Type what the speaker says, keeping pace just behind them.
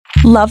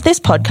Love this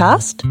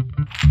podcast?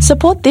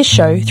 Support this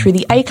show through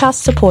the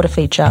Acast supporter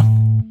feature.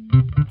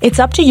 It's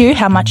up to you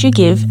how much you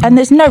give, and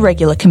there's no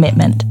regular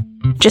commitment.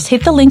 Just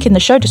hit the link in the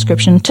show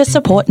description to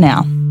support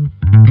now.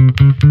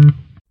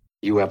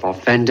 You have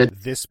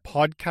offended this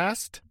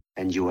podcast,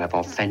 and you have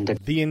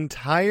offended the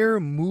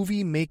entire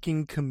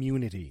movie-making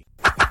community.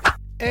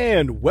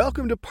 And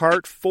welcome to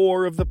part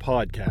 4 of the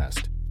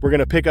podcast. We're going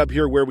to pick up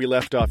here where we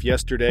left off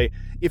yesterday.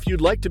 If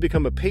you'd like to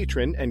become a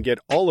patron and get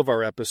all of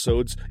our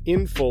episodes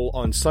in full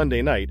on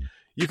Sunday night,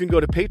 you can go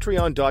to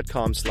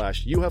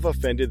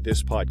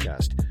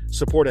patreon.com/youhaveoffendedthispodcast.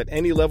 Support at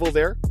any level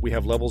there. We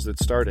have levels that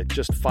start at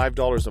just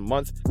 $5 a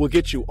month. We'll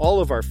get you all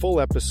of our full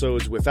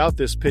episodes without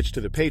this pitch to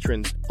the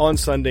patrons on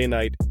Sunday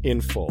night in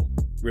full.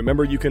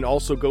 Remember, you can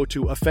also go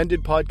to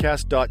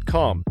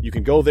offendedpodcast.com. You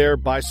can go there,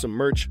 buy some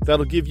merch.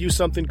 That'll give you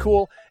something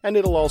cool, and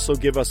it'll also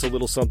give us a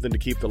little something to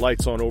keep the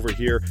lights on over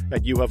here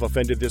at You Have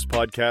Offended This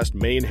Podcast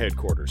main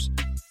headquarters.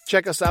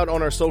 Check us out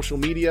on our social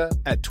media.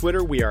 At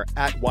Twitter, we are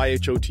at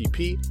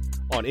YHOTP.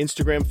 On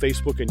Instagram,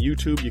 Facebook, and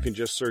YouTube, you can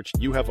just search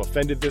You Have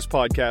Offended This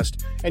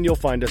Podcast, and you'll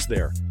find us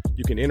there.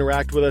 You can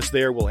interact with us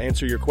there. We'll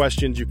answer your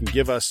questions. You can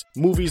give us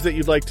movies that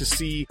you'd like to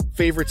see,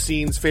 favorite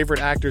scenes, favorite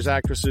actors,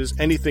 actresses,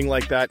 anything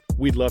like that.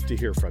 We'd love to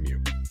hear from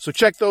you. So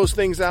check those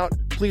things out.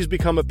 Please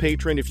become a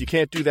patron. If you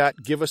can't do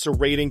that, give us a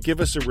rating,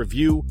 give us a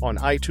review on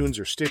iTunes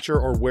or Stitcher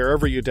or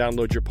wherever you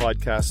download your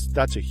podcasts.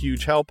 That's a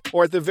huge help.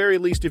 Or at the very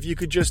least, if you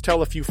could just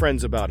tell a few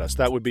friends about us,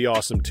 that would be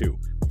awesome too.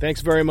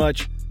 Thanks very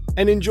much,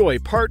 and enjoy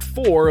part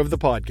 4 of the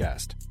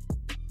podcast.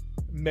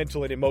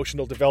 Mental and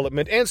emotional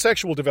development and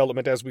sexual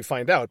development, as we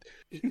find out.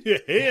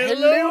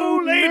 Hello,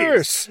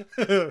 ladies.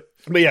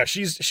 But yeah,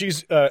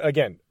 she's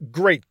again,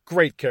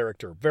 great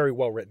character, very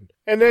well written.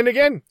 And then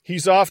again,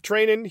 he's off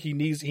training. He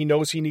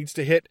knows he needs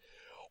to hit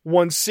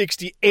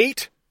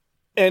 168,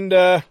 and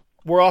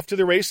we're off to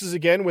the races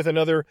again with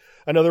another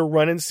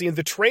run-in scene.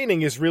 The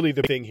training is really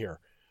the thing here.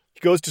 He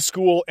goes to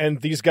school,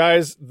 and these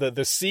guys,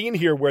 the scene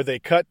here where they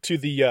cut to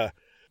the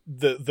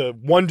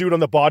one dude on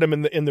the bottom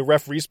in the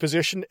referee's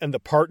position and the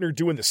partner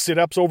doing the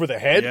sit-ups over the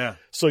head. Yeah.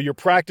 So you're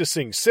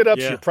practicing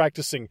sit-ups, Yeah. You're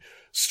practicing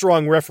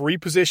strong referee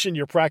position,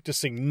 you're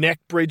practicing neck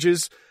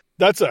bridges.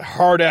 That's a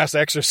hard-ass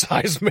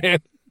exercise, man.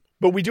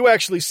 But we do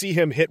actually see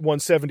him hit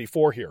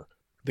 174 here.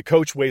 The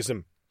coach weighs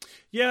him.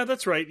 Yeah,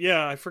 that's right.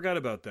 Yeah, I forgot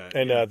about that.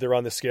 And yeah. they're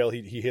on the scale.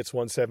 He hits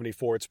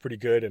 174. It's pretty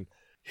good. And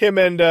him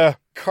and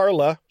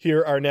Carla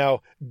here are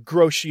now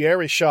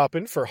grocery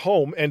shopping for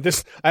home. And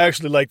this, I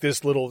actually like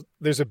this little,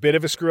 there's a bit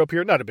of a screw up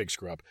here. Not a big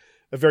screw up,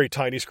 a very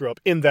tiny screw up,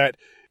 in that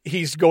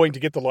he's going to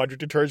get the laundry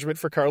detergent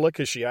for Carla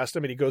because she asked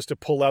him, and he goes to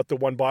pull out the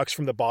one box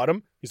from the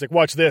bottom. He's like,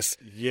 watch this.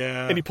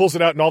 Yeah. And he pulls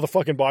it out, and all the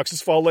fucking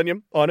boxes fall on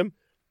him.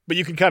 But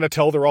you can kind of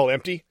tell they're all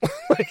empty.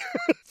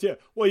 Yeah.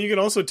 Well, you can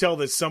also tell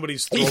that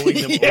somebody's throwing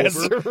them Yes,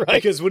 over.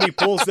 right. Because when he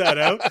pulls that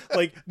out,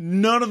 like,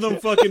 none of them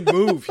fucking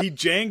move. He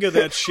Jenga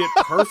that shit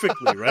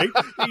perfectly, right?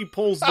 He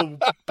pulls the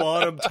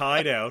bottom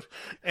tied out,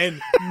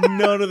 and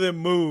none of them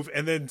move.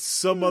 And then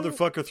some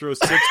motherfucker throws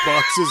 6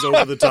 boxes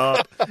over the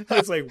top.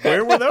 It's like,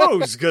 where were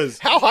those? Because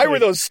How high were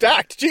those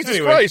stacked? Jesus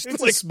anyway, Christ. It's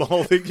like, a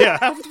small thing. Yeah,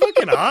 how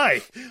fucking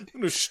high? I'm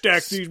going to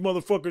stack these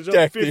motherfuckers up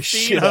stack 15 this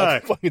shit high.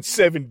 up fucking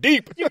 7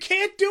 deep. You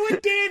can't do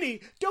it, Danny.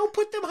 Don't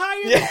put them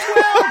higher than 12.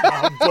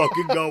 I'm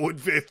fucking going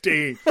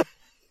 15. You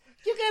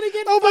gotta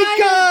get Oh my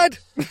God.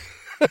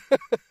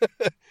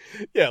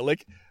 Yeah,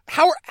 like,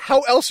 how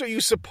else are you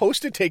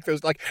supposed to take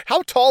those? Like,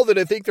 how tall did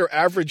I think their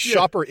average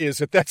shopper is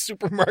at that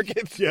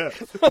supermarket? Yeah.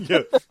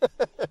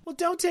 Well,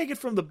 don't take it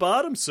from the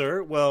bottom,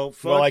 sir. Well,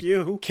 fuck Well, I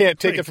you. can't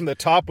take it from the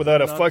top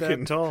without a not that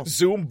fucking tall.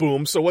 Zoom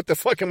boom, so what the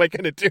fuck am I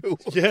going to do?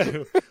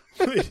 Yeah.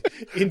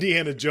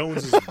 Indiana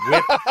Jones'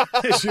 whip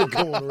as you're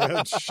going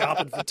around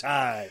shopping for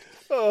Tide.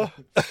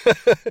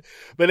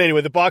 But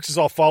anyway, the boxes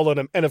all fall on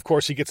him, and of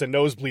course he gets a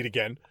nosebleed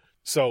again.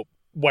 So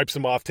wipes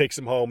him off, takes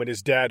him home, and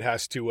his dad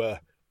has to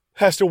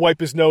wipe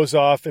his nose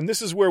off. And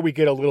this is where we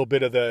get a little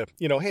bit of the,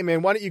 hey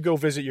man, why don't you go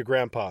visit your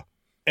grandpa?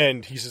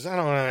 And he says, I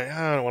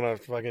don't want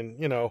to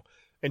fucking,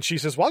 And she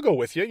says, well, I'll go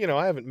with you.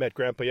 I haven't met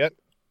grandpa yet.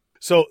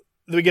 So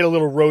we get a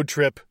little road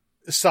trip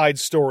side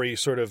story,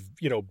 sort of,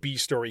 B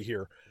story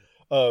here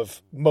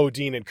of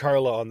Modine and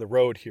Carla on the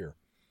road here.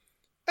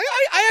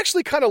 I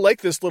actually kind of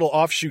like this little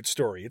offshoot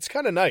story. It's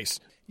kind of nice.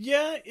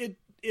 Yeah, it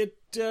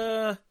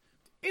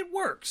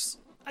works.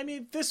 I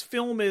mean, this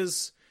film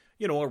is,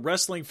 a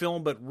wrestling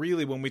film, but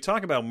really when we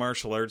talk about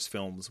martial arts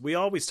films, we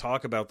always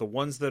talk about the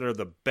ones that are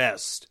the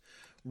best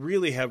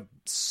really have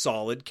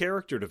solid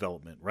character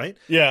development, right?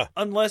 Yeah.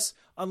 Unless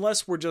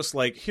we're just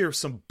like, here's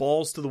some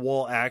balls to the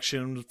wall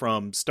action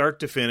from start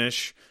to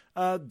finish.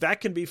 That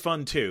can be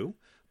fun too.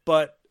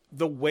 But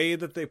the way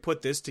that they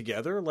put this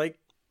together, like,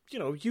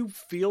 you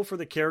feel for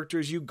the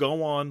characters, you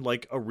go on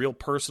like a real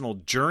personal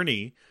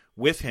journey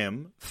with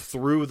him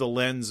through the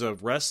lens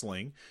of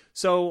wrestling.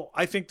 So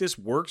I think this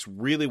works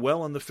really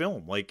well in the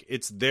film. Like,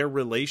 it's their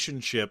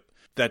relationship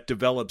that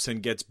develops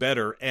and gets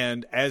better.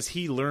 And as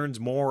he learns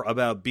more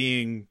about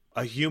being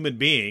a human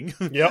being,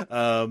 Yep.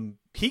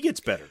 he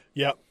gets better.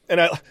 Yeah. And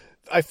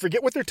I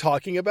forget what they're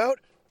talking about.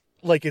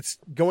 like it's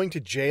going to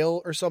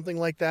jail or something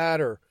like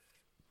that, or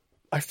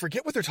I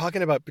forget what they're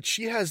talking about, but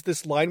she has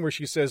this line where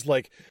she says,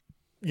 like,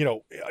 you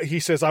know, he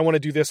says, I want to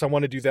do this, I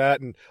want to do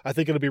that, and I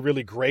think it'll be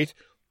really great.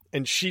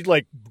 And she,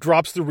 like,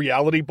 drops the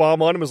reality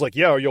bomb on him, is like,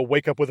 yeah, or you'll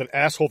wake up with an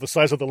asshole the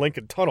size of the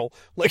Lincoln Tunnel.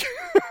 Like,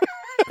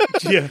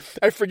 Yeah.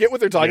 I forget what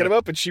they're talking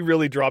about, but she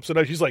really drops it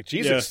out. She's like,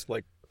 Jesus,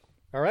 like,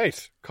 all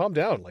right, calm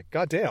down. Like,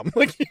 goddamn.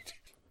 Like,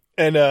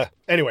 and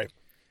anyway,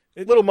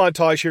 little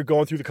montage here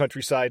going through the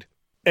countryside,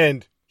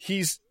 and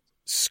he's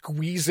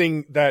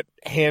squeezing that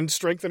hand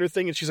strengthener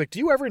thing, and she's like, do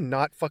you ever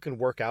not fucking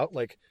work out?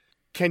 Like,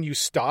 can you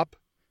stop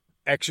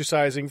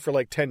exercising for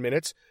like 10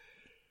 minutes?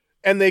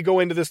 And they go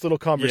into this little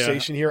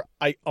conversation here.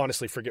 I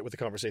honestly forget what the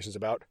conversation's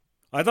about.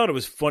 I thought it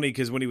was funny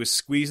because when he was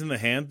squeezing the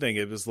hand thing,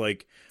 it was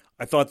like,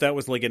 I thought that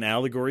was like an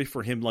allegory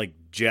for him like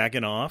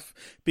jacking off,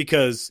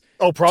 because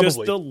probably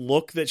just the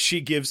look that she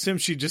gives him,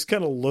 she just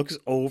kind of looks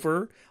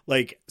over,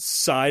 like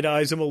side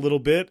eyes him a little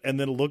bit, and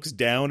then looks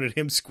down at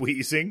him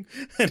squeezing,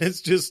 and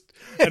it's just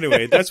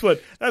anyway. that's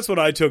what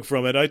I took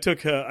from it. I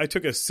took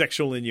a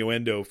sexual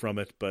innuendo from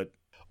it, but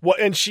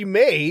and she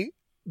may,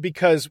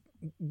 because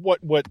what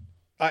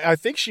I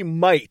think she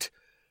might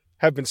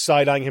have been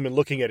side eyeing him and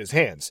looking at his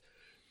hands,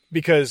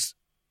 because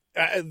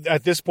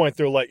at this point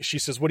they're like, she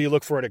says, "What do you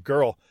look for in a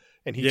girl?"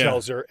 And he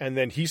tells her, and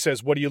then he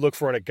says, "What do you look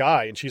for in a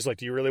guy?" And she's like,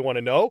 "Do you really want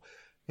to know?"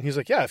 And he's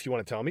like, "Yeah, if you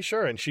want to tell me,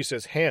 sure." And she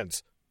says,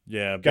 "Hands."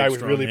 Yeah, guy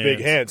with really big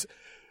hands.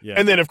 Yeah.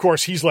 And then, of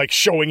course, he's like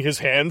showing his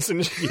hands,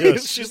 and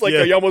she's like,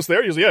 "Are you almost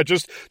there?" He's like, "Yeah,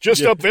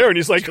 just up there." And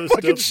he's like,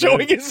 fucking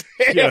showing his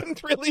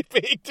hand really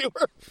big to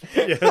her.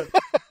 Yeah.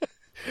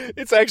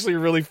 It's actually a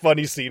really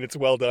funny scene. It's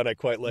well done. I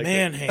quite like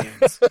Man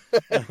it.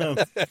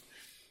 hands.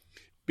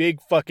 Big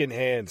fucking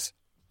hands.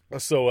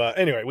 So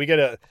anyway, we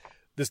get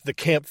the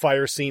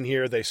campfire scene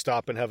here. They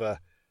stop and have a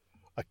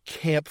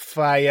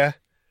campfire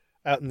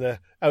out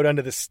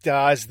under the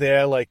stars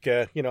there. Like,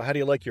 how do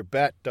you like your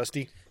bat,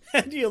 Dusty?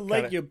 How do you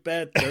like your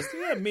bat, Dusty?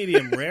 Yeah,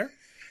 medium rare.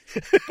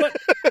 But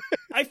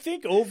I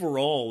think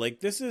overall,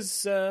 like, this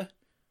is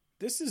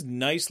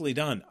nicely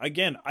done.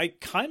 Again, I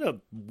kind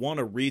of want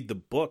to read the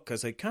book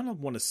because I kind of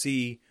want to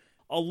see.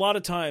 A lot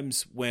of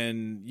times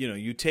when,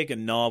 you take a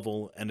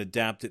novel and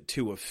adapt it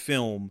to a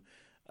film,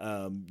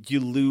 you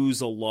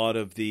lose a lot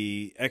of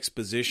the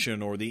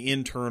exposition or the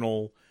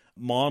internal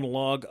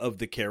monologue of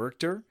the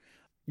character.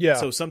 Yeah.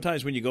 So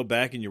sometimes when you go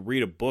back and you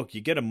read a book,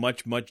 you get a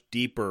much, much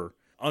deeper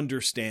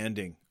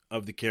understanding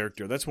of the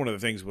character. That's one of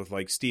the things with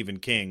like Stephen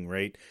King,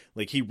 right?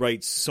 Like he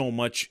writes so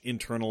much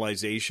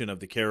internalization of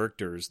the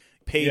characters,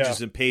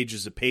 pages and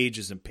pages and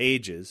pages and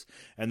pages.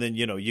 And then,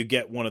 you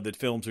get one of the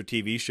films or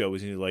TV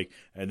shows and you're like,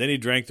 and then he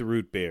drank the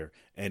root beer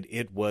and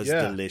it was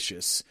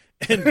delicious.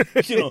 And,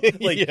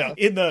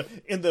 in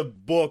the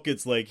book,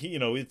 it's like,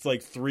 it's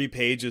like 3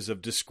 pages of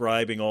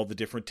describing all the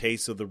different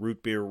tastes of the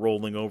root beer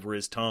rolling over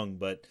his tongue.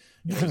 But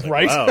like,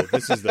 right. Wow,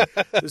 this is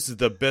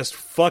the best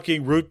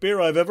fucking root beer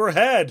I've ever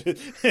had.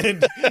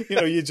 And,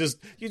 you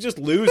just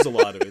lose a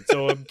lot of it.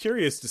 So I'm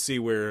curious to see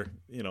where,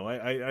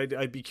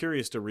 I'd be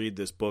curious to read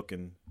this book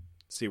and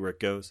see where it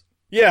goes.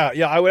 Yeah.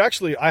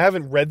 I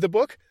haven't read the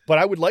book, but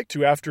I would like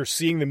to after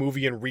seeing the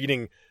movie and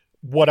reading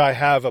what I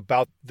have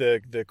about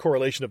the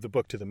correlation of the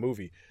book to the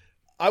movie.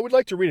 I would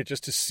like to read it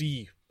just to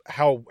see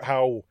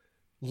how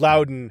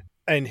Loudon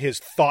and his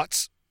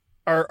thoughts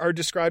are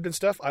described and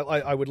stuff.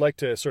 I would like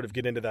to sort of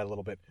get into that a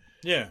little bit.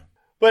 Yeah.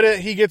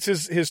 But he gets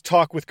his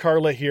talk with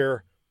Carla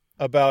here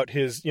about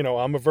his,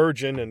 I'm a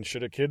virgin, and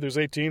should a kid who's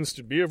 18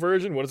 to be a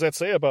virgin? What does that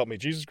say about me?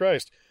 Jesus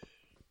Christ.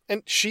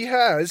 And she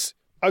has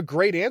a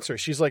great answer.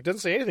 She's like, doesn't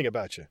say anything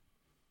about you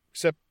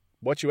except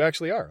what you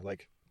actually are.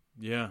 Like,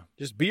 yeah,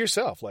 just be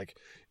yourself. Like,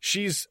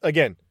 she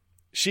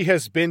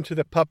has been to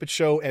the puppet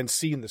show and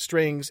seen the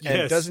strings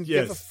and doesn't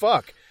give a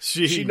fuck.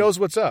 She knows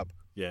what's up.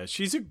 Yeah,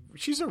 she's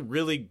a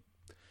really,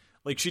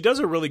 like, she does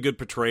a really good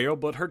portrayal,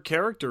 but her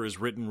character is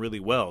written really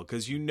well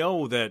because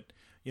that,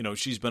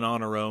 she's been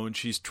on her own,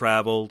 she's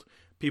traveled,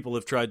 people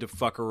have tried to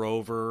fuck her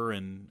over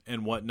and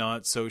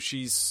whatnot, so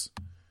she's...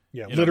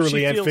 Yeah,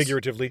 literally and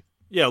figuratively.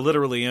 Yeah,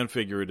 literally and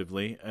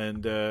figuratively,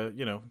 and,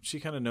 she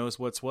kind of knows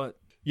what's what.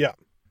 Yeah.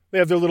 They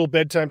have their little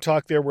bedtime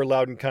talk there where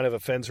Loudon kind of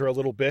offends her a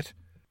little bit.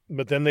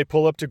 But then they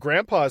pull up to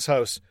Grandpa's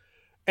house.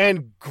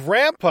 And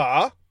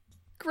Grandpa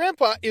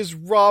is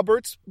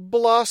Roberts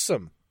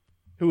Blossom,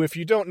 who, if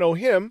you don't know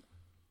him,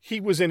 he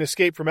was in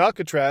Escape from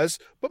Alcatraz.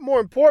 But more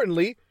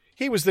importantly,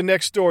 he was the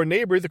next door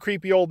neighbor, the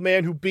creepy old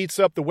man who beats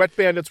up the wet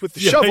bandits with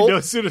the shovel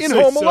in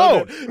Home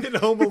Alone. In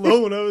Home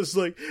Alone, I was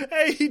like,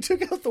 hey, he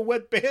took out the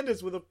wet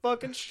bandits with a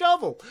fucking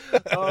shovel.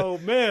 Oh,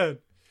 man.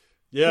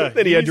 Yeah,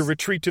 then he had to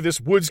retreat to this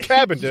woods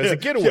cabin as a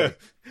getaway.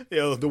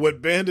 Yeah, the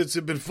wet bandits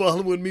have been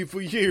following me for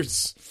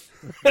years.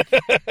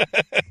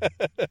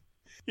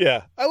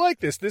 Yeah, I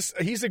like this.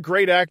 He's a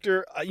great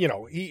actor.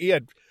 He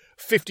had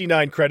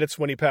 59 credits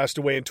when he passed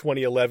away in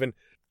 2011.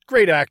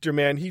 Great actor,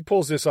 man. He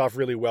pulls this off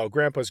really well.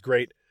 Grandpa's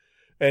great.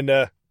 And,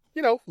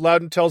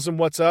 Loudon tells him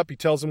what's up. He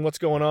tells him what's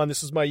going on.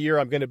 This is my year.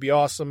 I'm going to be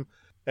awesome.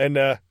 And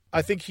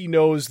I think he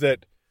knows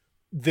that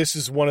this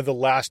is one of the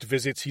last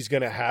visits he's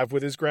going to have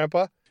with his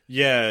grandpa.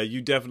 Yeah,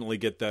 you definitely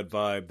get that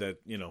vibe that,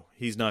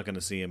 he's not going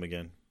to see him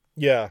again.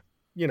 Yeah,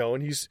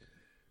 and he's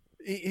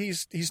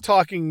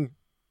talking.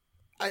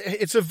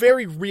 It's a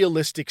very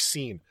realistic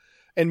scene,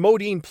 and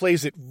Modine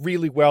plays it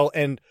really well.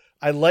 And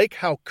I like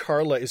how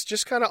Carla is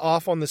just kind of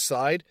off on the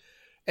side,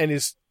 and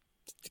is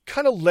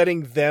kind of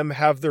letting them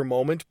have their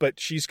moment, but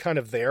she's kind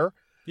of there.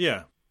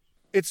 Yeah,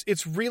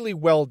 it's really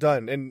well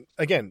done. And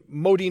again,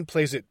 Modine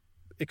plays it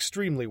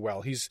extremely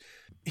well.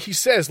 He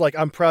says, like,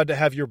 I'm proud to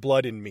have your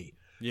blood in me.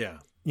 Yeah.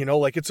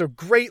 It's a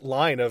great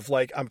line of,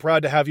 like, I'm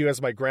proud to have you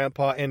as my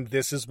grandpa, and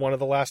this is one of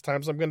the last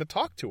times I'm going to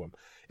talk to him.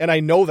 And I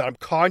know that I'm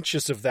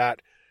conscious of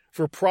that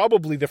for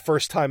probably the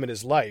first time in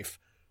his life,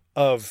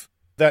 of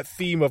that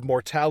theme of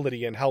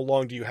mortality and how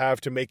long do you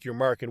have to make your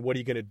mark and what are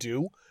you going to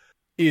do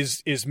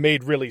is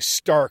made really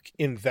stark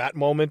in that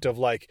moment of,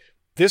 like,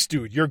 this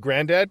dude, your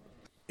granddad,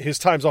 his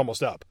time's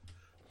almost up.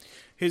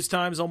 His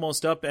time's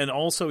almost up, and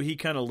also he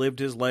kind of lived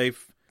his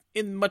life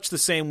in much the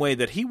same way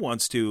that he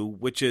wants to,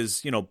 which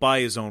is,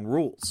 by his own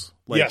rules.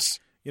 Like, yes.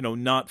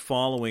 Not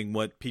following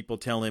what people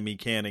tell him he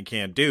can and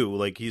can't do.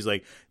 Like, he's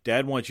like,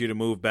 Dad wants you to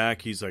move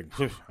back. He's like,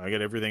 I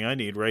got everything I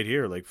need right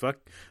here. Like,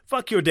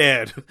 fuck your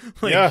dad.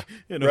 Like, yeah,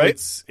 right?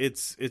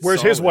 It's Where's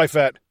solid. his wife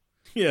at?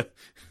 Yeah.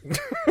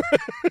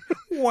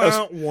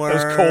 That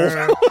was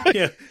cold.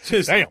 Yeah,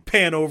 just Damn.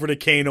 Pan over to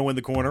Kano in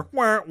the corner.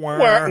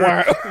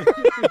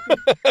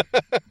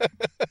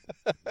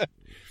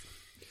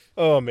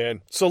 Oh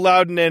man! So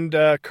Loudon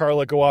and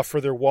Carla go off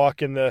for their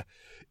walk in the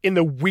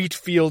wheat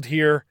field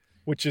here,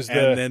 which is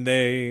and then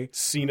they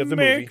scene of the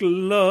make movie.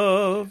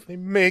 Love. They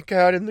make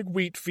out in the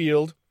wheat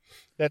field.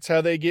 That's how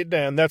they get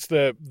down. That's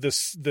the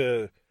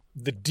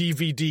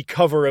DVD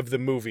cover of the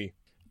movie.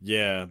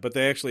 Yeah, but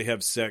they actually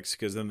have sex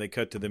because then they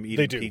cut to them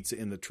eating pizza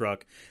in the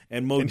truck,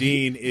 and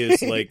Modine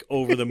is like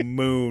over the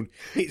moon.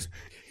 He's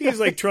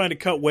like trying to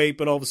cut weight,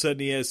 but all of a sudden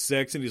he has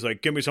sex, and he's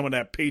like, "Give me some of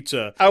that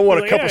pizza." I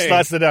want a couple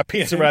slices of that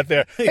pizza right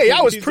there. Hey,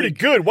 I was pretty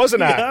good,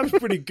 wasn't I? Yeah, I was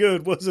pretty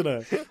good, wasn't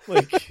I?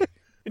 Like,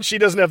 and she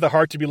doesn't have the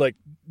heart to be like,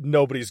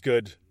 nobody's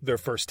good their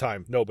first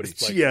time. Nobody.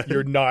 Like, yeah.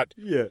 You're not.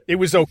 Yeah. It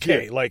was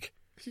okay. Yeah. Like,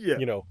 yeah.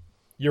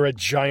 You're a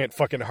giant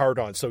fucking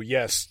hard-on. So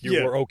yes,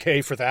 you were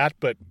okay for that,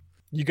 but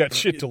you got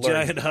shit to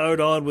learn. Giant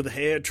hard-on with a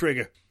hair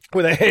trigger.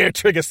 With a hair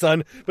trigger,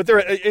 son. But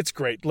it's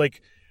great.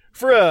 Like,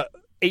 for a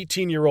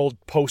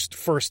 18-year-old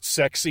post-first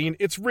sex scene,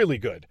 it's really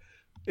good.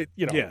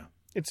 Yeah.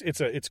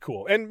 It's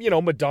cool. And,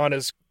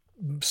 Madonna's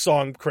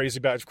song Crazy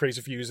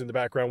for You's in the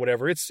background,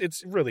 whatever.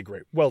 It's really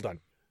great. Well done.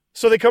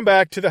 So they come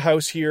back to the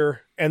house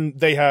here, and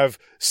they have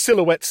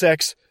silhouette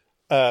sex,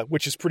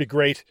 which is pretty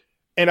great.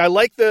 And I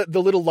like the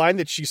little line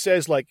that she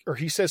says, like, or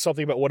he says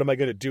something about what am I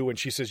going to do? And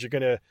she says, you're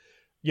going to,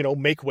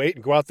 make weight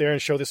and go out there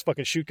and show this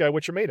fucking shoot guy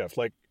what you're made of.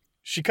 Like,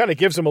 she kind of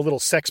gives him a little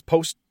sex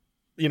post,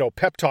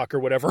 pep talk or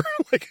whatever.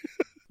 Like,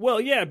 well,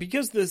 yeah,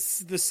 because the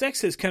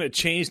sex has kind of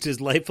changed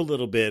his life a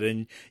little bit,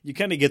 and you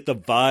kind of get the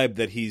vibe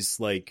that he's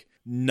like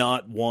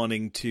not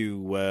wanting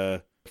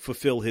to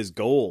fulfill his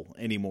goal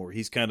anymore.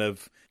 He's kind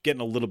of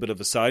getting a little bit of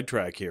a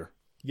sidetrack here.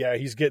 Yeah,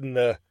 he's getting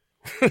the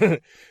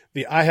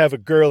I have a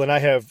girl and I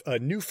have a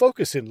new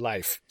focus in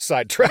life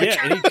sidetrack. Yeah,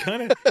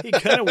 and he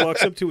kind of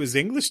walks up to his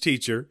English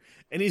teacher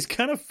and he's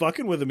kind of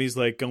fucking with him. He's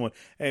like going,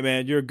 "Hey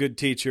man, you're a good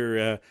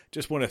teacher.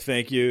 Just want to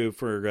thank you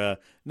for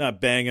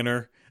not banging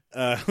her."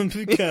 Kind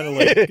of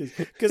like,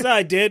 because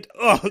I did.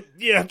 Oh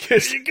yeah, there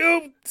you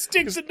go.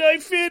 Sticks a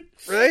knife in,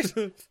 right?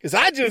 Because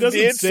I just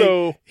did.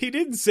 So he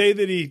didn't say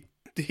that he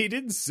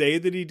didn't say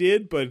that he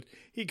did, but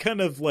he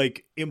kind of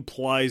like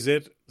implies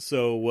it.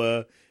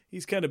 So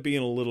he's kind of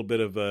being a little bit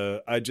of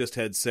a I just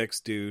had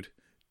sex douchebag.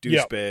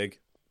 Yep.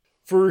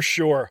 For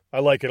sure, I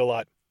like it a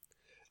lot.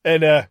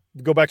 And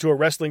go back to a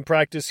wrestling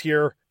practice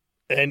here.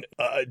 And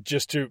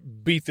just to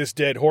beat this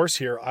dead horse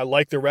here, I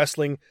like the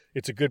wrestling.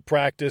 It's a good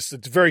practice.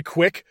 It's very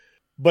quick,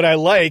 but I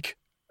like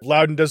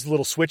Loudon does the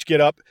little switch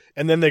get up,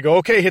 and then they go,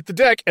 okay, hit the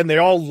deck, and they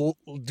all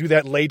do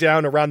that lay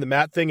down around the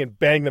mat thing and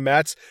bang the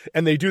mats,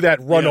 and they do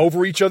that run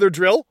over each other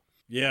drill.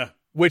 Yeah.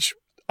 Which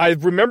I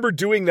remember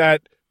doing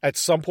that at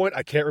some point.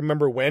 I can't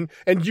remember when.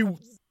 And you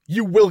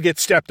will get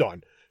stepped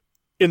on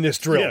in this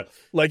drill. Yeah.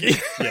 Like,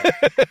 yeah.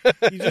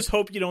 You just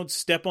hope you don't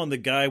step on the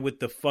guy with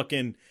the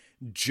fucking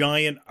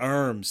giant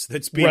arms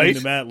that's beating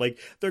the mat. Like,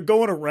 they're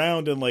going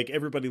around and like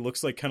everybody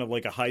looks like kind of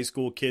like a high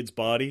school kid's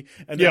body,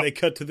 and then they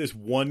cut to this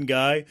one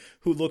guy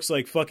who looks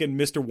like fucking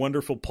Mr.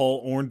 Wonderful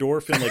Paul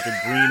Orndorff in like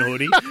a green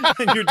hoodie,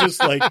 and you're just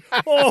like,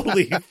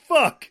 holy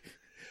fuck.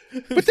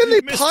 But then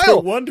they Mr.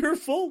 pile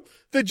Wonderful,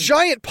 the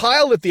giant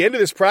pile at the end of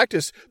this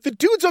practice. The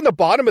dudes on the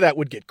bottom of that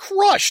would get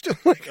crushed.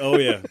 Like, oh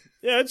yeah,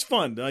 it's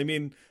fun. I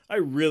mean, I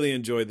really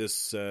enjoy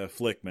this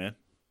flick, man.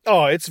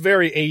 Oh, it's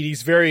very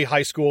 80s, very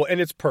high school, and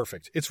it's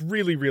perfect. It's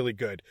really, really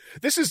good.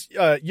 This is,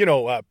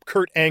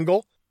 Kurt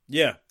Angle.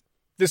 Yeah.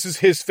 This is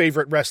his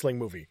favorite wrestling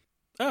movie.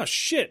 Oh,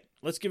 shit.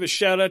 Let's give a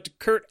shout out to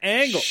Kurt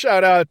Angle.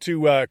 Shout out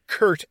to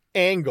Kurt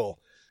Angle.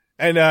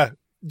 And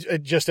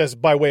just as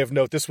by way of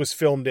note, this was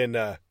filmed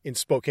in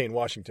Spokane,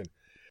 Washington.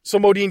 So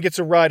Modine gets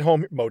a ride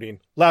home.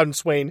 Loudon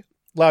Swain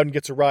Loudon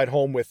gets a ride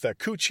home with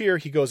Cooch here.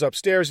 He goes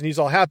upstairs and he's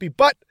all happy,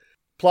 but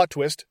plot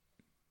twist,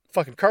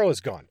 fucking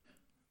Carla's gone.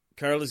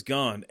 Carla's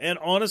gone. And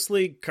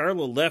honestly,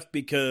 Carla left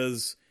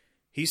because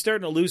he's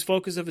starting to lose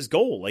focus of his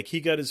goal. Like,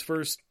 he got his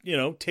first,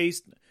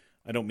 taste.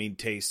 I don't mean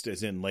taste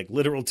as in, like,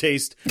 literal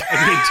taste.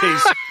 I mean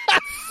taste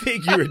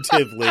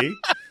figuratively.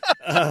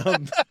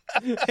 And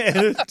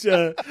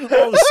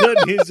all of a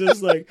sudden, he's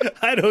just like,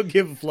 I don't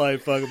give a flying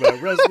fuck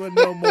about wrestling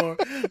no more.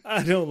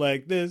 I don't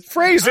like this.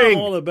 Phrasing. I'm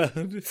all about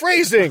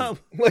Phrasing.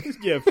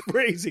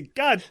 Phrasing.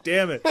 God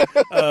damn it.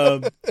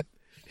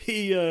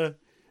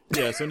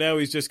 So now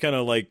he's just kind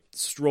of like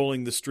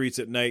strolling the streets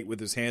at night with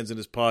his hands in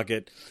his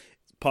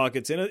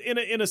pockets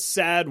in a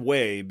sad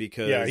way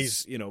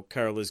because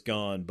Carla's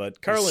gone.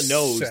 But Carla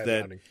knows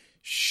that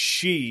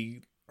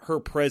her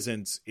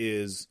presence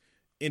is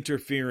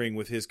interfering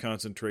with his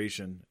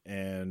concentration,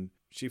 and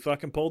she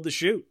fucking pulled the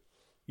chute.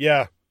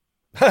 Yeah.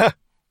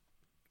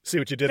 See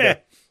what you did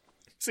there.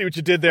 See what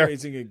you did there.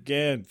 Phrasing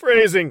again.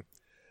 Phrasing.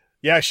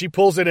 Yeah, she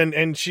pulls it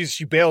and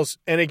she bails.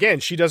 And again,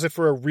 she does it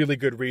for a really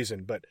good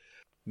reason. But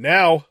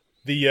now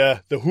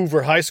the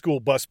Hoover High School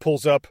bus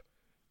pulls up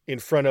in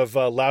front of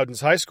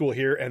Loudon's high school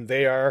here, and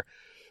they are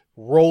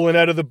rolling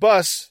out of the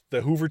bus,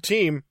 the Hoover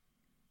team,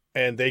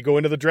 and they go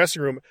into the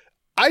dressing room.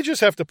 I just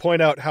have to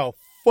point out how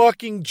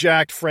fucking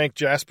jacked Frank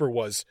Jasper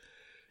was.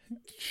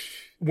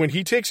 When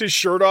he takes his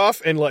shirt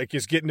off and, like,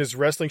 is getting his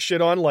wrestling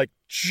shit on, like,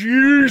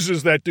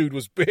 Jesus, that dude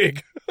was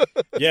big.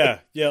 yeah,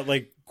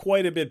 like,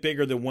 quite a bit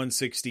bigger than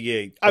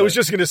 168. I was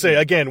just going to say,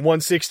 again,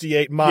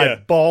 168,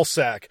 ball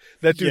sack.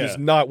 That dude is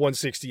not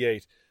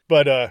 168.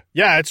 But,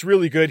 it's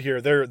really good here.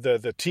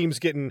 The team's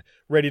getting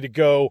ready to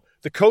go.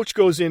 The coach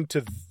goes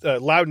into,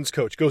 Loudon's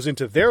coach goes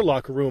into their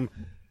locker room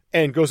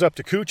and goes up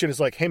to Cooch and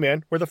is like, hey,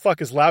 man, where the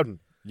fuck is Loudon?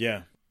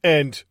 Yeah.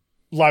 And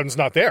Loudon's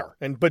not there.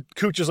 But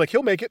Cooch is like,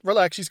 he'll make it.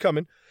 Relax, he's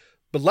coming.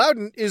 But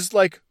Loudon is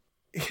like,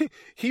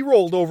 he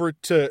rolled over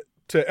to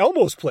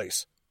Elmo's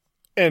place.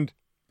 And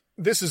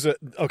this is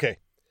okay.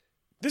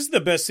 This is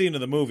the best scene of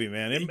the movie,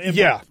 man.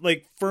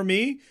 Like, for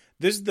me,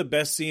 this is the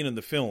best scene in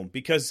the film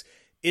because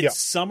it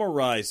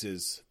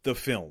summarizes the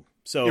film.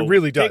 So it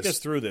really does. Take us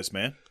through this,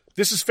 man.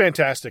 This is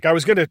fantastic. I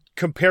was going to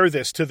compare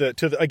this to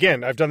the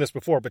again, I've done this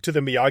before, but to the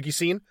Miyagi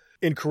scene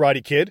in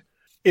Karate Kid.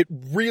 It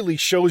really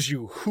shows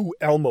you who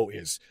Elmo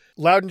is.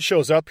 Loudon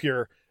shows up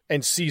here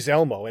and sees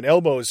Elmo, and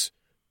Elmo's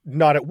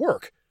not at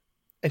work.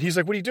 And he's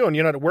like, what are you doing?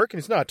 You're not at work?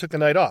 And he's not. I took the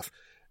night off.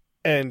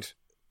 And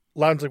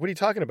Loudon's like, what are you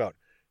talking about?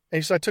 And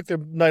he said, I took the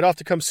night off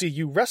to come see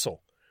you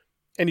wrestle.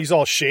 And he's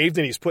all shaved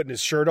and he's putting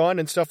his shirt on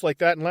and stuff like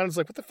that. And Loudon's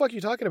like, what the fuck are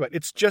you talking about?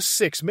 It's just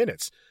 6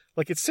 minutes.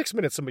 Like, it's 6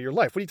 minutes of your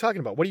life. What are you talking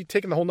about? What are you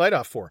taking the whole night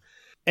off for?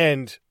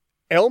 And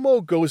Elmo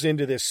goes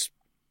into this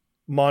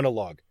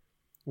monologue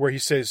where he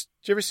says,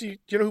 do you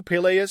know who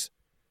Pele is?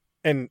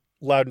 And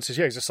Loudon says,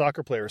 yeah, he's a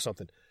soccer player or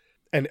something.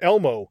 And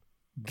Elmo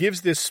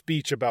gives this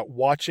speech about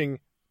watching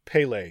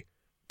Pele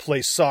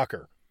play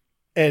soccer.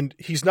 And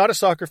he's not a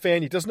soccer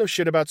fan. He doesn't know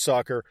shit about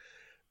soccer.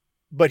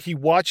 But he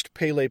watched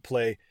Pele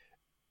play.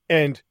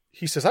 And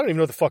he says, I don't even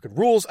know the fucking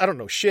rules. I don't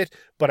know shit.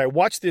 But I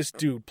watched this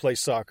dude play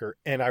soccer.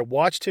 And I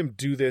watched him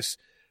do this.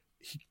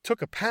 He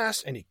took a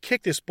pass and he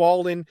kicked this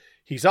ball in.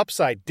 He's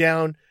upside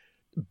down,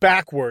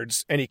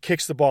 backwards, and he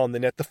kicks the ball in the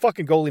net. The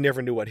fucking goalie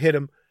never knew what hit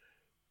him.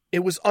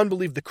 It was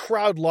unbelievable. The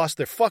crowd lost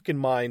their fucking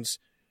minds.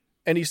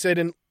 And he said,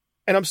 and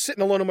I'm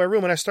sitting alone in my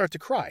room and I start to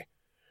cry.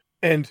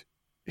 And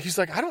he's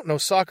like, I don't know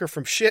soccer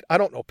from shit. I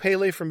don't know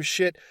Pele from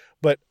shit.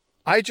 But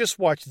I just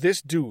watched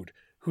this dude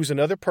who's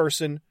another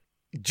person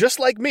just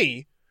like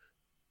me.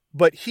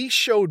 But he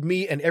showed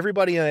me and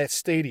everybody in that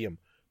stadium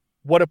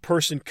what a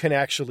person can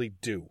actually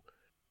do.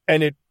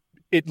 And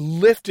it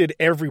lifted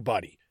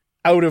everybody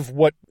out of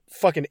what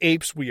fucking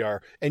apes we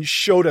are and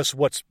showed us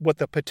what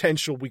the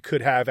potential we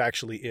could have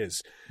actually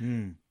is.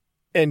 Mm.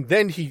 And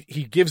then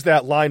he gives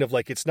that line of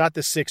like, it's not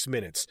the 6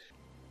 minutes.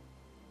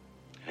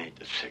 It ain't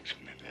the 6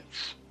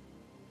 minutes.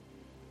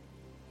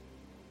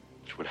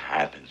 It's what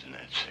happens in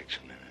that 6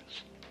 minutes.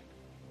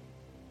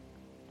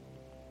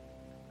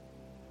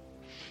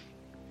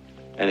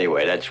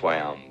 Anyway, that's why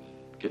I'm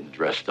getting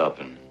dressed up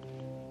and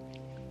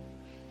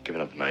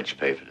giving up the night's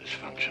pay for this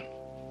function.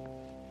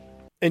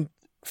 And,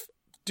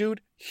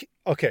 dude,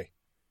 okay.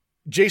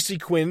 J.C.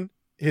 Quinn,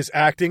 his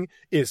acting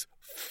is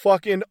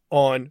fucking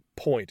on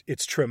point.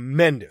 It's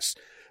tremendous.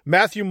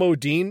 Matthew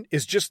Modine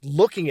is just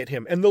looking at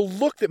him, and the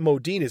look that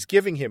Modine is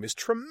giving him is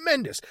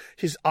tremendous.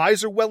 His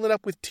eyes are welling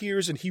up with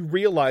tears, and he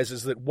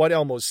realizes that what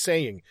Elmo's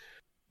saying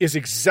is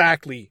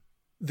exactly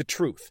the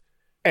truth.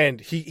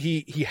 And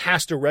he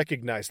has to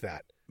recognize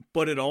that.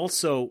 But it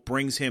also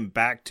brings him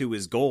back to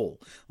his goal.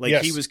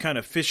 Like, he was kind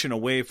of fishing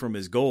away from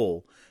his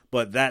goal,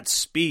 but that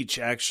speech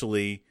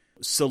actually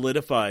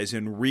solidifies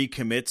and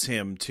recommits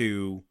him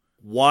to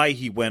why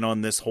he went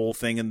on this whole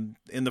thing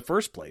in the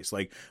first place.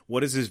 Like,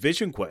 what is his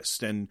vision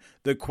quest and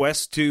the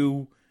quest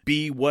to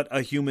be what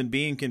a human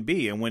being can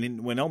be? And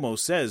when Elmo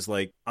says,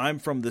 like, I'm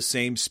from the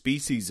same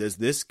species as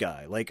this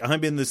guy, like,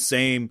 I'm in the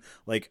same,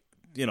 like,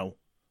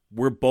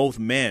 we're both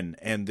men,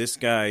 and this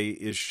guy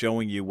is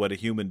showing you what a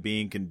human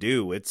being can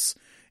do. It's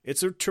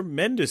a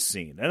tremendous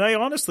scene. And I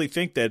honestly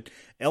think that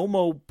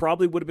Elmo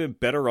probably would have been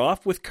better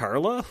off with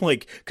Carla,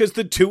 like, because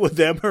the two of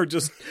them are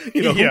just,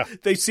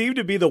 they seem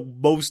to be the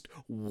most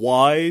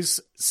wise,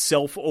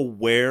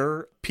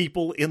 self-aware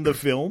people in the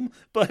film,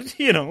 but,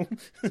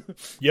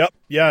 Yep.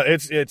 Yeah,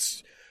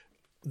 it's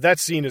that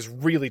scene is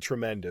really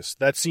tremendous.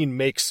 That scene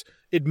makes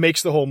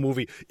the whole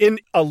movie in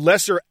a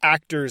lesser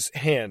actor's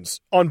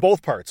hands on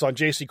both parts, on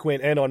J.C.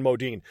 Quinn and on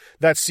Modine.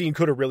 That scene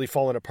could have really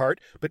fallen apart,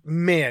 but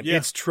man,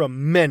 it's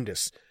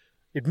tremendous.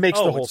 It makes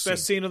the whole scene.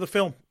 Best scene of the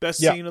film.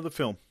 Scene of the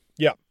film.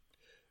 Yeah.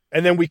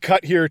 And then we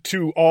cut here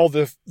to all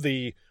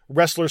the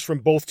wrestlers from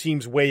both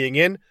teams weighing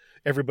in.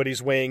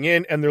 Everybody's weighing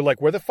in, and they're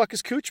like, where the fuck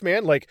is Cooch,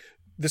 man? Like,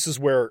 this is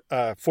where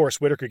Forrest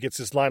Whitaker gets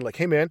his line, like,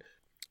 hey, man,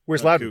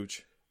 where's Loudon?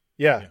 Cooch.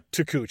 Yeah,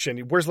 to Cooch.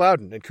 And where's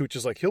Loudon? And Cooch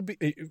is like,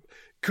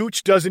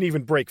 Cooch doesn't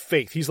even break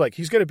faith. He's like,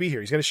 he's going to be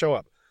here. He's going to show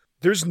up.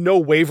 There's no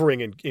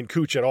wavering in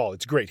Cooch at all.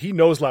 It's great. He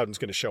knows Loudon's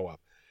going to show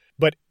up.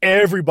 But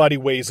everybody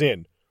weighs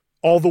in,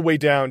 all the way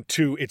down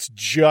to it's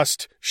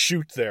just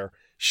Shoot there.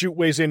 Shoot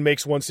weighs in,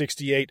 makes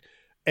 168,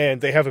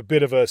 and they have a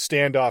bit of a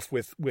standoff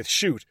with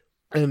Shoot.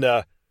 And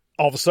all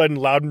of a sudden,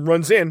 Loudon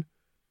runs in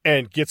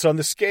and gets on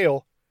the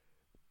scale.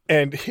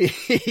 And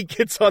he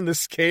gets on the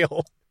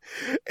scale.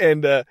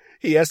 And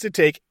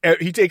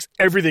he takes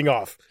everything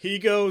off. He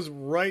goes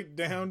right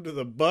down to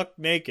the buck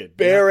naked.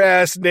 Bare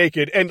ass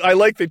naked. And I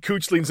like that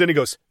Cooch leans in and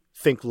goes,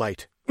 think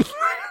light.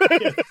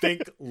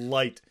 Think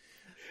light.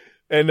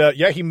 And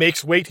he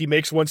makes weight. He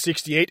makes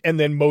 168. And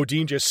then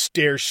Modine just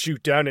stares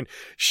Shoot down. And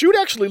Shoot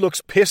actually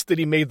looks pissed that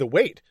he made the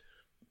weight.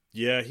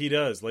 Yeah, he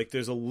does. Like,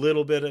 there's a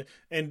little bit of,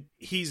 and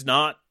he's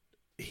not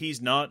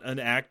an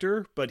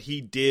actor, but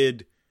he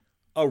did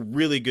a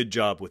really good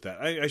job with that.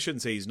 I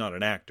shouldn't say he's not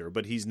an actor,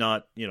 but he's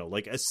not,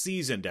 like a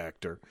seasoned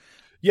actor.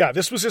 Yeah,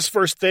 this was his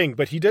first thing,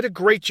 but he did a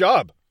great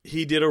job.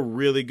 He did a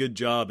really good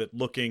job at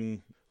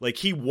looking like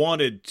he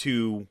wanted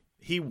to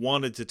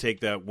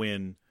take that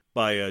win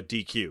by a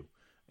DQ.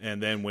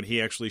 And then when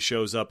he actually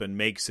shows up and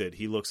makes it,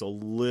 he looks a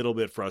little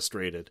bit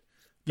frustrated.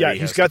 Yeah,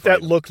 he's got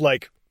that look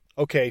like,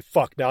 okay,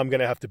 fuck, now I'm going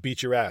to have to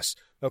beat your ass.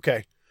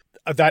 Okay.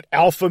 That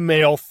alpha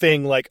male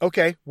thing, like,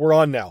 okay, we're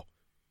on now.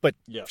 But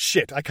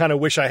shit, I kind of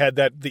wish I had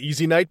the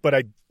easy night, but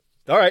I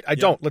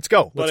don't. Let's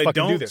go. Let's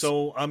fucking do this.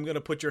 So I'm going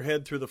to put your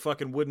head through the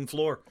fucking wooden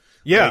floor.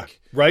 Yeah,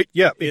 right?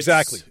 Yeah,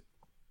 exactly.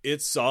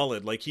 It's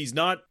solid. Like,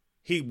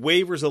 he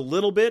wavers a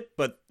little bit,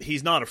 but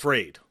he's not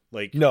afraid.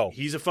 Like, no.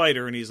 He's a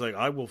fighter, and he's like,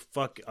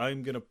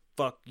 I'm going to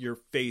fuck your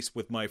face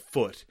with my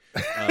foot.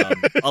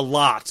 A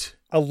lot.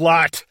 A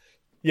lot.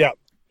 Yeah.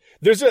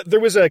 There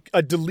was a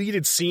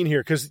deleted scene here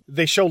because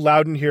they show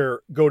Loudon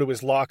here go to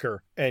his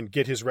locker and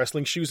get his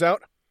wrestling shoes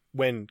out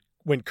when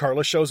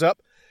Carla shows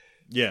up.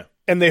 Yeah.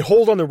 And they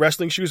hold on the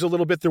wrestling shoes a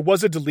little bit. There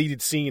was a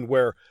deleted scene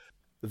where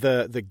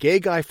the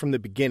gay guy from the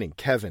beginning,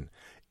 Kevin,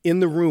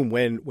 in the room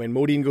when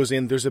Modine goes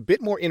in, there's a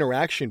bit more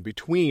interaction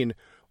between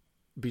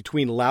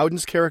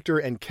Loudon's character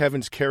and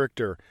Kevin's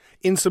character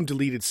in some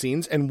deleted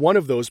scenes. And one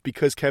of those,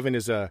 because Kevin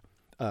is a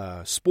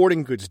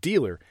sporting goods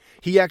dealer,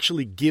 he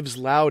actually gives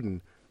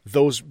Loudon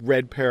those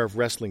red pair of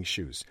wrestling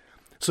shoes.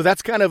 So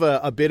that's kind of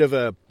a bit of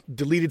a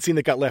deleted scene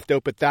that got left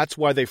out, but that's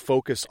why they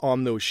focus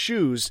on those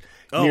shoes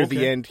near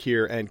the end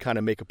here and kind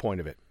of make a point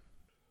of it.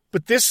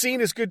 But this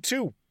scene is good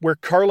too, where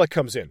Carla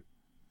comes in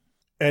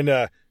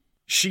and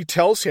she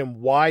tells him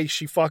why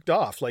she fucked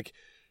off. Like,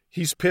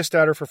 he's pissed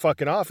at her for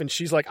fucking off, and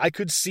she's like, I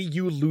could see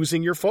you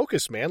losing your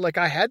focus, man. Like,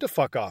 I had to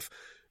fuck off.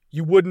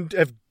 You wouldn't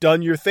have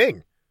done your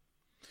thing.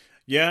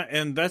 Yeah,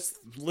 and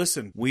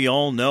listen, we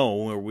all know,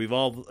 or we've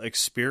all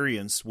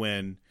experienced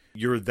when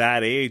you're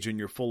that age and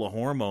you're full of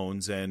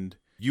hormones and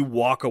you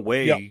walk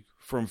away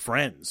from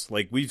friends.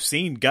 Like, we've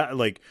seen guys,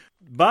 like,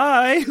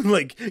 bye.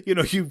 Like,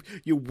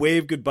 you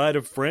wave goodbye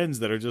to friends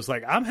that are just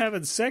like, I'm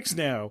having sex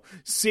now.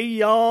 See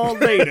y'all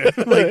later.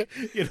 Like,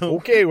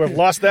 Okay, we've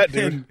lost that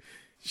dude.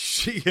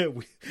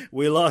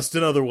 We lost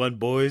another one,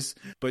 boys.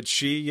 But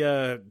she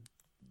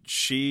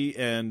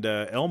and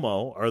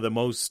Elmo are the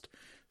most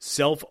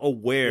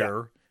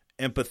self-aware,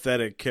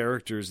 empathetic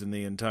characters in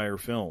the entire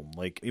film,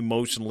 like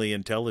emotionally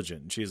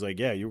intelligent. And she's like,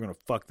 yeah, you're going to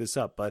fuck this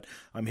up, but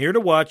I'm here to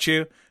watch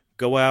you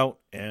go out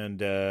and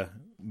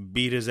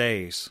beat his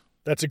ace.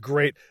 That's a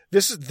great,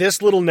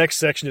 this little next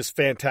section is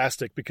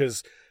fantastic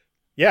because,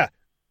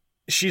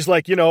 she's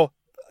like,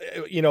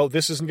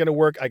 this isn't going to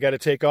work. I got to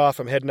take off.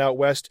 I'm heading out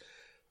west.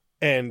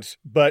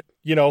 But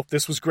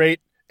this was great.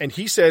 And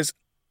he says,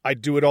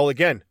 I'd do it all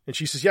again. And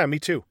she says, yeah, me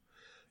too.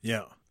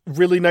 Yeah.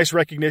 Really nice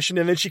recognition,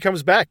 and then she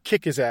comes back,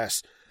 kick his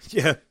ass.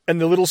 Yeah. And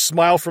the little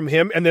smile from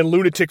him, and then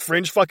Lunatic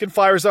Fringe fucking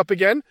fires up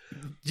again.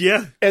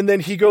 Yeah. And then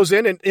he goes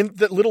in, and in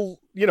the little,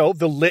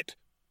 the lit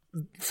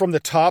from the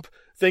top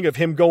thing of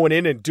him going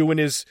in and doing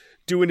his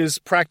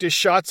practice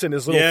shots and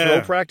his little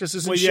throw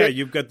practices and shit. Well, yeah,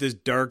 you've got this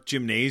dark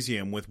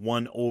gymnasium with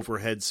one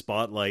overhead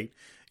spotlight.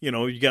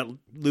 You got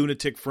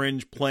Lunatic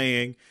Fringe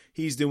playing.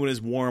 He's doing his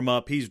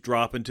warm-up. He's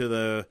dropping to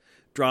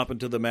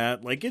the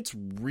mat. Like, it's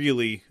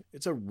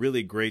a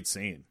really great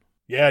scene.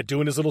 Yeah,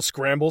 doing his little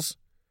scrambles.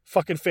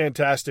 Fucking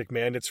fantastic,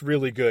 man. It's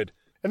really good.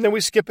 And then we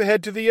skip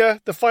ahead to the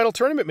final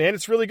tournament, man.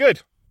 It's really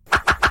good.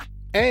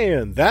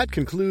 And that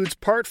concludes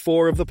part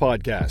 4 of the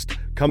podcast.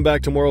 Come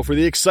back tomorrow for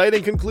the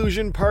exciting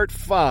conclusion, part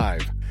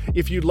 5.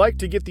 If you'd like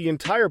to get the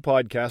entire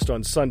podcast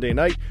on Sunday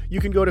night, you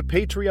can go to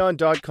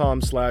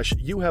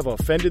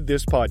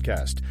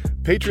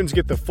patreon.com/youhaveoffendedthispodcast. Patrons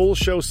get the full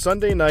show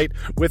Sunday night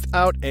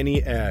without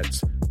any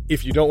ads.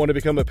 If you don't want to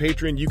become a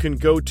patron, you can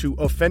go to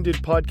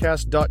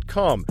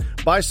offendedpodcast.com.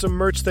 Buy some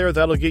merch there.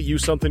 That'll get you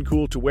something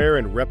cool to wear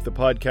and rep the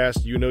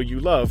podcast you know you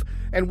love.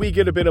 And we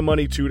get a bit of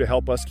money, too, to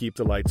help us keep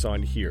the lights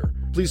on here.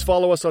 Please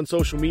follow us on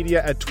social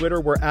media. At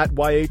Twitter, we're at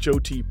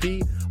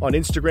YHOTP. On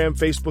Instagram,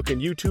 Facebook, and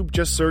YouTube,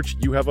 just search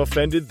You Have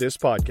Offended This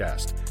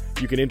Podcast.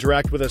 You can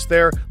interact with us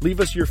there.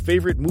 Leave us your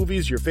favorite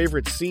movies, your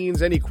favorite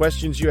scenes, any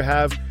questions you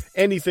have,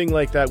 anything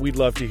like that. We'd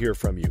love to hear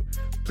from you.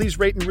 Please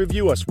rate and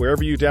review us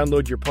wherever you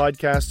download your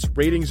podcasts.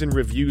 Ratings and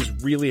reviews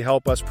really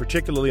help us,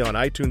 particularly on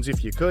iTunes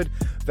if you could.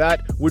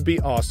 That would be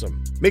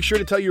awesome. Make sure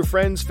to tell your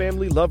friends,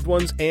 family, loved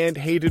ones, and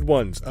hated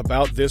ones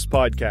about this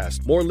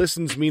podcast. More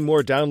listens mean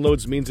more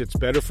downloads means it's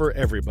better for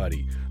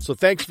everybody. So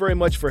thanks very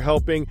much for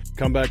helping.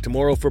 Come back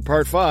tomorrow for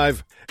part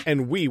 5,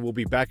 and we will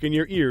be back in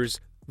your ears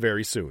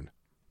very soon.